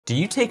Do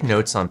you take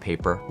notes on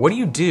paper? What do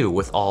you do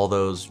with all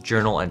those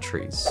journal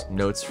entries,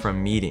 notes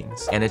from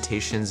meetings,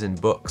 annotations in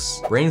books,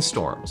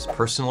 brainstorms,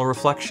 personal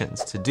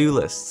reflections, to-do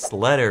lists,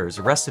 letters,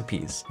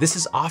 recipes? This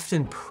is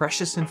often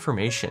precious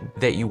information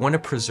that you want to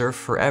preserve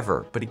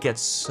forever, but it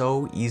gets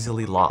so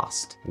easily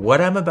lost.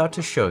 What I'm about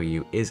to show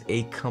you is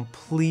a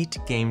complete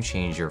game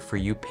changer for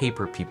you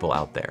paper people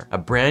out there. A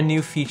brand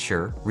new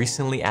feature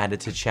recently added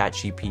to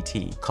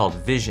ChatGPT called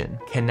Vision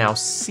can now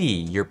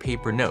see your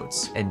paper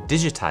notes and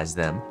digitize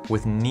them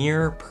with near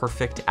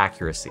perfect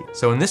accuracy.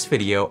 So in this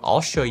video,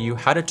 I'll show you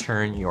how to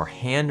turn your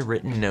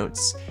handwritten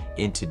notes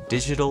into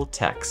digital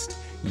text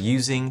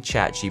using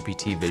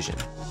ChatGPT Vision.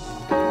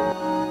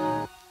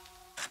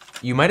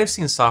 You might have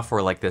seen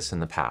software like this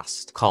in the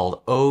past,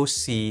 called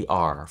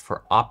OCR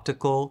for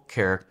Optical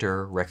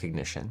Character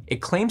Recognition. It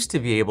claims to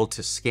be able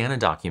to scan a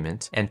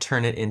document and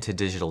turn it into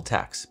digital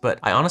text, but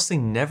I honestly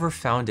never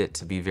found it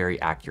to be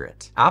very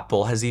accurate.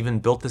 Apple has even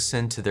built this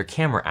into their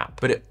camera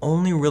app, but it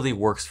only really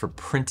works for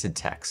printed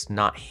text,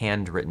 not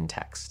handwritten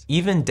text.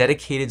 Even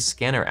dedicated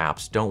scanner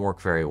apps don't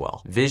work very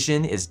well.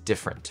 Vision is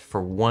different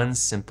for one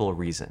simple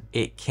reason.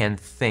 It can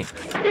think.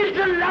 It's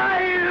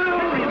alive!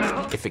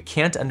 If it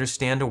can't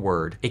understand a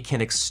word, it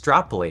can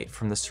extrapolate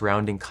from the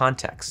surrounding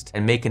context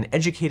and make an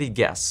educated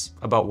guess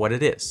about what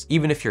it is,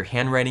 even if your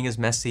handwriting is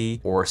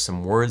messy or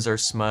some words are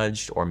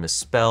smudged or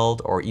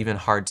misspelled or even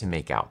hard to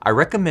make out. I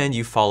recommend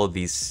you follow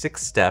these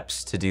 6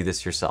 steps to do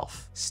this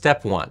yourself.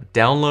 Step 1,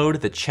 download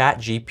the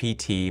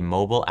ChatGPT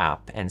mobile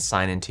app and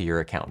sign into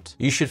your account.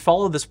 You should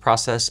follow this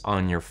process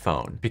on your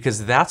phone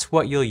because that's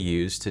what you'll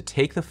use to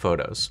take the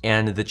photos,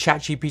 and the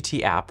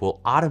ChatGPT app will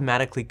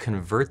automatically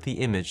convert the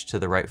image to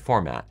the right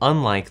format,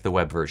 unlike the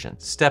web version.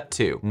 Step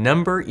 2,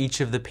 number each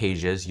of the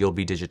pages you'll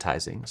be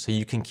digitizing so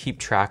you can keep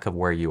track of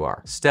where you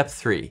are. Step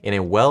 3, in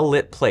a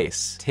well-lit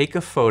place, take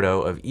a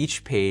photo of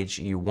each page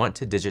you want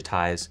to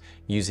digitize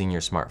using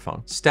your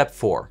smartphone. Step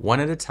 4,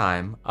 one at a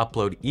time,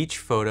 upload each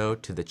photo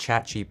to the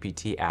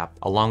ChatGPT app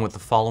along with the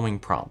following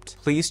prompt.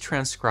 Please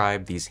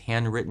transcribe these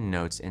handwritten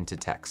notes into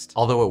text.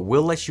 Although it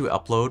will let you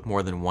upload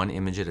more than one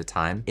image at a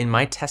time, in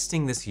my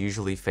testing this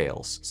usually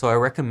fails, so I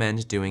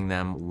recommend doing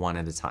them one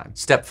at a time.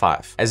 Step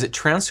 5, as it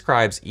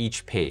transcribes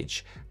each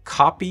page,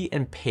 copy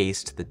and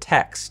paste the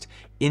text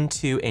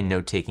into a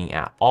note-taking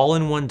app, all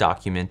in one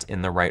document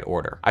in the right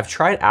order. I've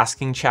tried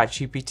asking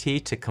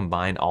ChatGPT to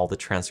combine all the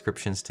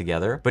transcriptions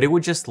together, but it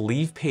would just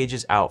leave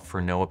pages out for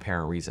no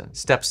apparent reason.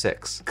 Step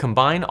 6,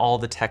 combine all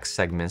the text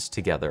segments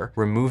together,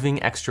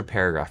 removing extra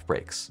paragraph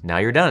breaks. Now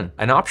you're done.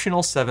 An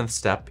optional 7th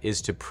step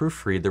is to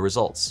proofread the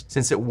results,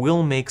 since it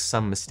will make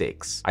some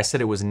mistakes. I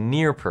said it was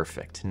near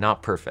perfect,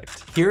 not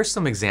perfect. Here are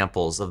some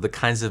examples of the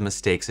kinds of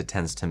mistakes it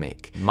tends to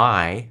make.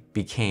 My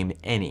became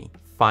any.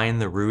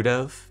 Find the root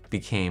of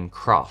became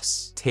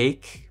cross.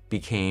 Take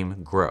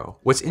became grow.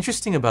 What's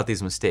interesting about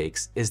these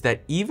mistakes is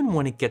that even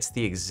when it gets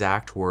the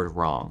exact word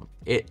wrong,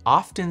 it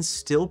often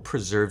still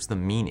preserves the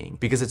meaning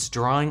because it's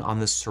drawing on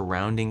the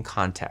surrounding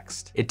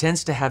context. It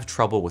tends to have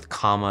trouble with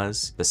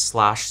commas, the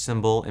slash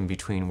symbol in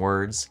between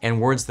words,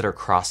 and words that are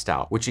crossed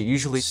out, which it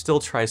usually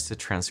still tries to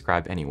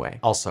transcribe anyway.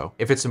 Also,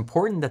 if it's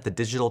important that the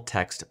digital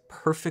text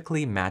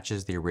perfectly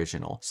matches the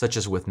original, such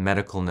as with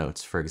medical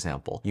notes, for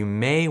example, you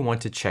may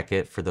want to check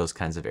it for those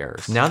kinds of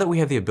errors. Now that we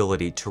have the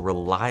ability to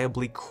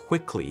reliably,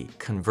 quickly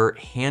convert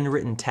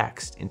handwritten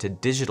text into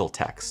digital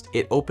text,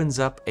 it opens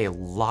up a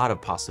lot of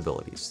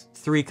possibilities.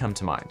 3 come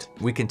to mind.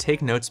 We can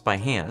take notes by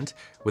hand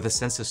with a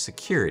sense of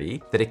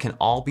security that it can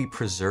all be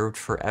preserved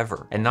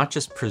forever. And not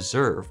just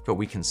preserved, but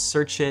we can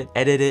search it,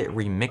 edit it,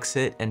 remix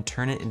it, and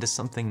turn it into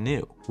something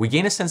new. We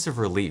gain a sense of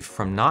relief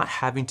from not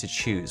having to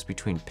choose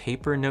between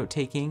paper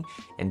note-taking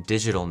and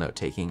digital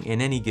note-taking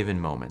in any given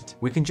moment.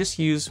 We can just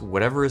use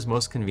whatever is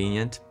most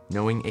convenient,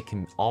 knowing it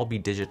can all be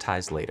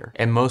digitized later.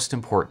 And most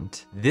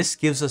important, this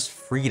gives us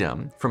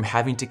freedom from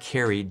having to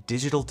carry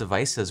digital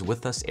devices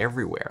with us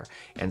everywhere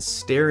and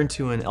stare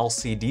into an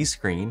LCD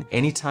screen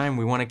anytime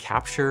we want to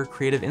capture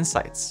creative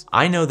insights.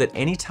 I know that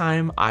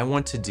anytime I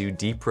want to do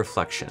deep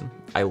reflection,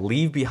 I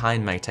leave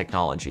behind my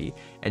technology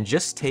and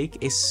just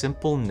take a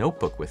simple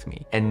notebook with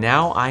me. And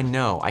now I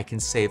know I can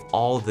save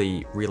all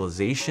the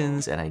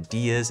realizations and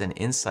ideas and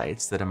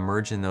insights that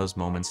emerge in those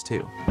moments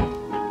too.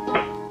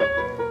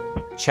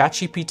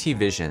 ChatGPT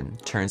Vision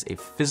turns a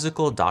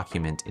physical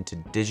document into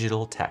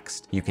digital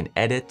text. You can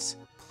edit,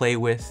 play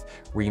with,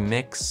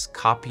 remix,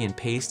 copy and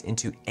paste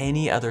into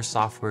any other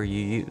software you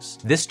use.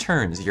 This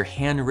turns your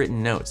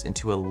handwritten notes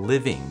into a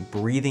living,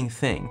 breathing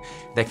thing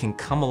that can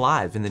come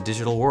alive in the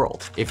digital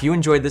world. If you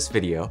enjoyed this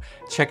video,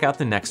 check out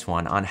the next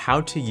one on how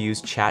to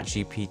use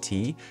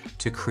ChatGPT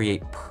to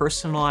create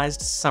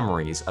personalized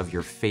summaries of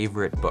your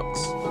favorite books.